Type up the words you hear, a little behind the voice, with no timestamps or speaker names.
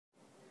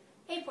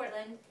Hey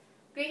Portland!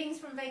 Greetings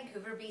from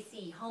Vancouver,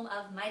 BC, home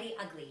of Mighty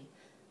Ugly.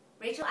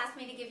 Rachel asked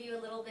me to give you a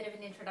little bit of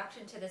an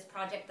introduction to this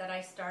project that I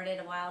started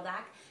a while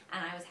back,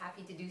 and I was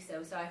happy to do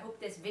so, so I hope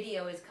this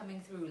video is coming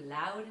through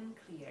loud and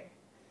clear.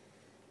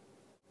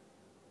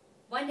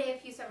 One day a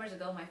few summers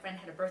ago, my friend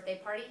had a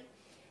birthday party,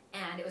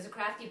 and it was a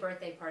crafty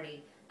birthday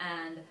party,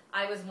 and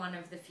I was one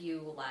of the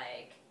few,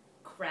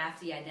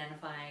 crafty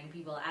identifying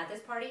people at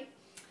this party.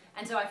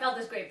 And so I felt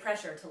this great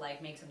pressure to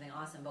make something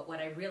awesome, but what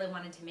I really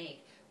wanted to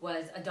make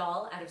was a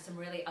doll out of some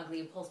really ugly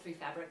upholstery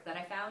fabric that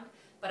I found.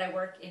 But I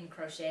work in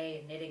crochet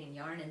and knitting and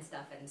yarn and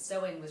stuff, and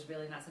sewing was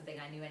really not something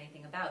I knew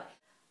anything about.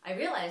 I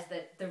realized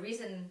that the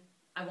reason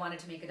I wanted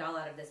to make a doll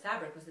out of this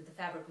fabric was that the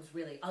fabric was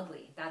really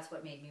ugly. That's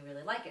what made me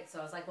really like it.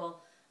 So I was like,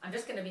 well, I'm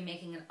just going to be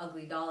making an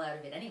ugly doll out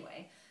of it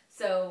anyway.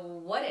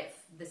 So what if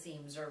the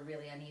seams are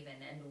really uneven,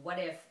 and what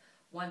if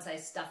once I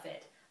stuff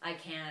it, I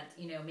can't,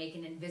 make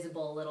an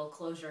invisible little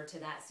closure to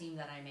that seam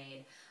that I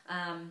made.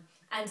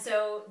 And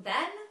so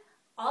then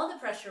all the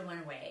pressure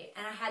went away,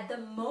 and I had the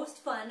most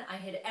fun I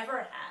had ever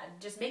had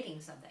just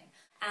making something.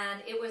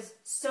 And it was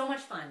so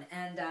much fun.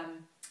 And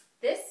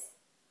this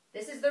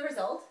is the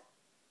result.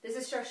 This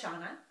is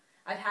Shoshana.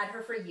 I've had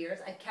her for years.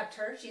 I've kept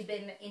her. She's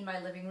been in my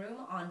living room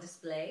on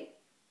display.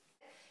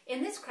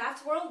 In this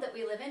crafts world that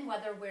we live in,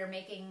 whether we're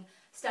making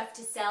stuff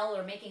to sell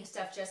or making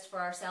stuff just for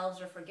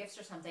ourselves or for gifts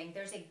or something,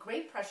 there's a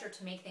great pressure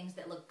to make things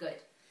that look good.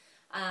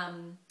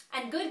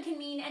 And good can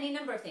mean any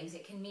number of things.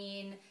 It can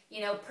mean,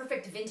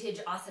 perfect vintage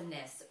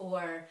awesomeness,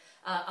 or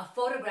a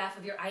photograph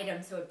of your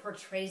item so it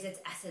portrays its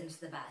essence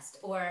the best,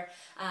 or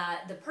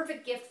the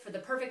perfect gift for the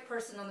perfect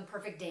person on the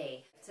perfect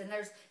day. And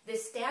there's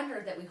this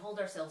standard that we hold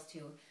ourselves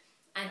to,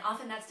 and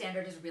often that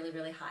standard is really,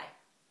 really high.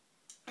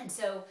 And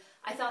so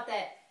I thought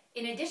that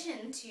in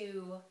addition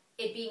to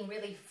it being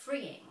really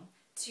freeing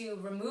to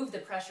remove the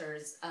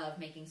pressures of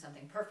making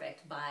something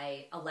perfect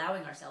by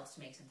allowing ourselves to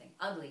make something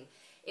ugly,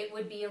 it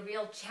would be a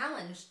real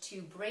challenge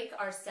to break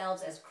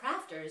ourselves as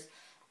crafters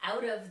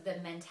out of the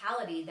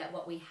mentality that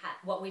what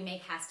we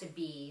make has to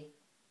be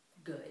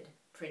good,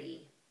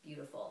 pretty,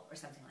 beautiful, or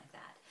something like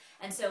that.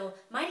 And so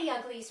Mighty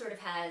Ugly sort of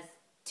has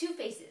two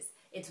faces.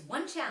 It's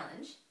one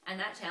challenge, and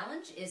that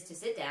challenge is to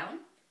sit down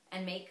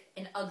and make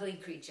an ugly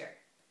creature.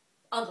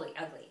 Ugly,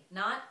 ugly.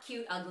 Not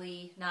cute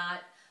ugly,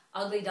 not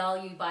ugly doll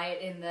you buy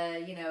it in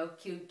the,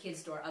 cute kid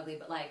store ugly,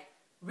 but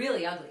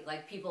really ugly.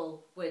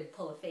 People would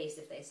pull a face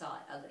if they saw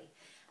it ugly.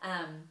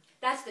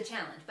 That's the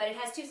challenge, but it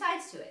has two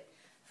sides to it.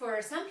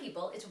 For some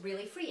people, it's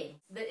really freeing.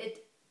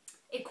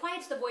 It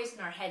quiets the voice in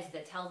our heads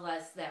that tells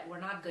us that we're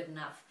not good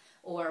enough,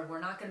 or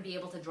we're not going to be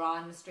able to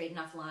draw in a straight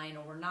enough line,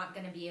 or we're not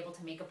going to be able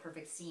to make a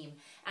perfect seam,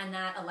 and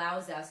that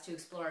allows us to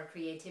explore our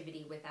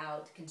creativity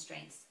without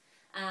constraints.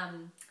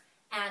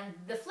 And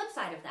the flip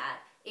side of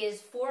that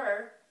is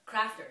for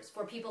crafters,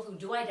 for people who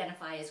do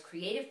identify as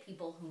creative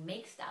people who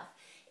make stuff.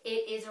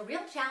 It is a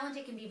real challenge.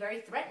 It can be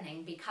very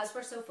threatening because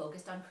we're so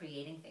focused on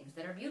creating things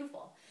that are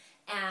beautiful.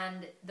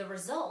 And the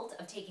result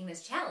of taking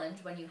this challenge,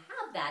 when you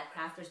have that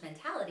crafter's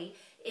mentality,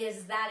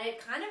 is that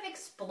it kind of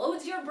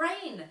explodes your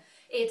brain.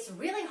 It's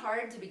really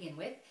hard to begin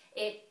with.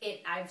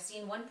 I've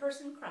seen one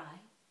person cry,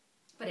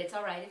 but it's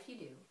all right if you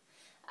do.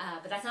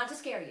 But that's not to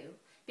scare you,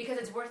 because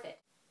it's worth it.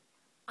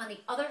 On the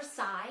other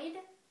side,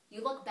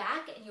 you look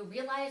back and you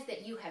realize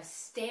that you have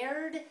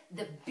stared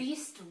the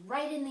beast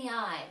right in the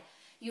eye.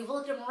 You've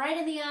looked him right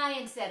in the eye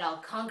and said, I'll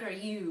conquer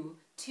you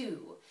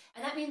too.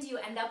 And that means you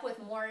end up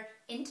with more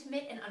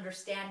intimate and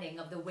understanding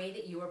of the way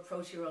that you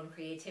approach your own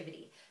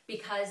creativity,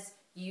 because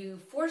you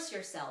force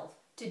yourself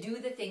to do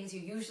the things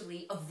you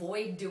usually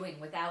avoid doing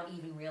without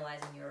even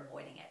realizing you're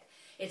avoiding it.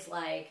 It's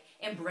like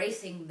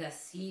embracing the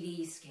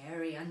seedy,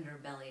 scary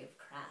underbelly of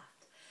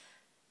craft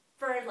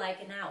for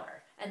an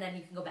hour, and then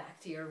you can go back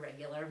to your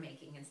regular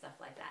making and stuff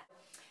like that.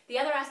 The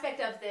other aspect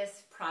of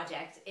this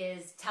project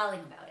is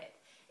telling about it.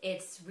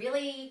 It's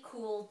really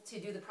cool to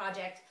do the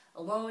project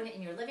alone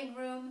in your living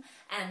room,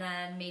 and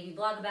then maybe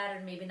blog about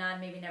it, maybe not,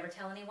 maybe never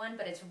tell anyone,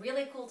 but it's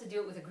really cool to do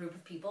it with a group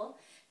of people,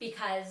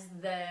 because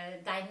the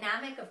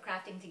dynamic of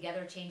crafting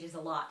together changes a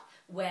lot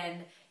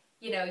when,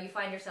 you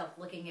find yourself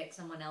looking at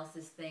someone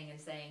else's thing and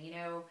saying,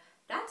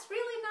 that's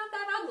really not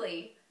that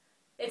ugly.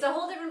 It's a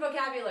whole different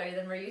vocabulary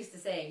than we're used to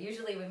saying.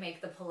 Usually we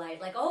make the polite,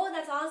 oh,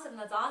 that's awesome,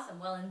 that's awesome.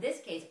 Well, in this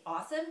case,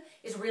 awesome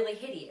is really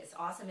hideous.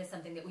 Awesome is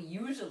something that we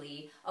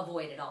usually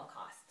avoid at all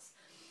costs.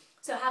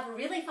 So have a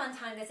really fun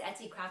time this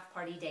Etsy Craft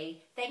Party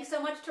Day. Thanks so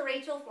much to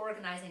Rachel for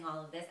organizing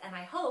all of this, and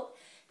I hope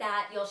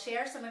that you'll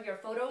share some of your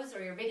photos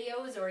or your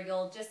videos, or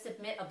you'll just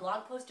submit a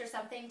blog post or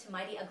something to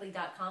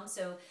mightyugly.com,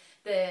 so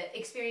the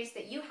experience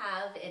that you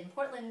have in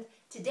Portland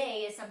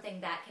today is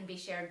something that can be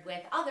shared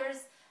with others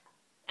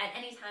at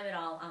any time at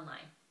all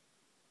online.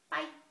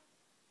 Bye.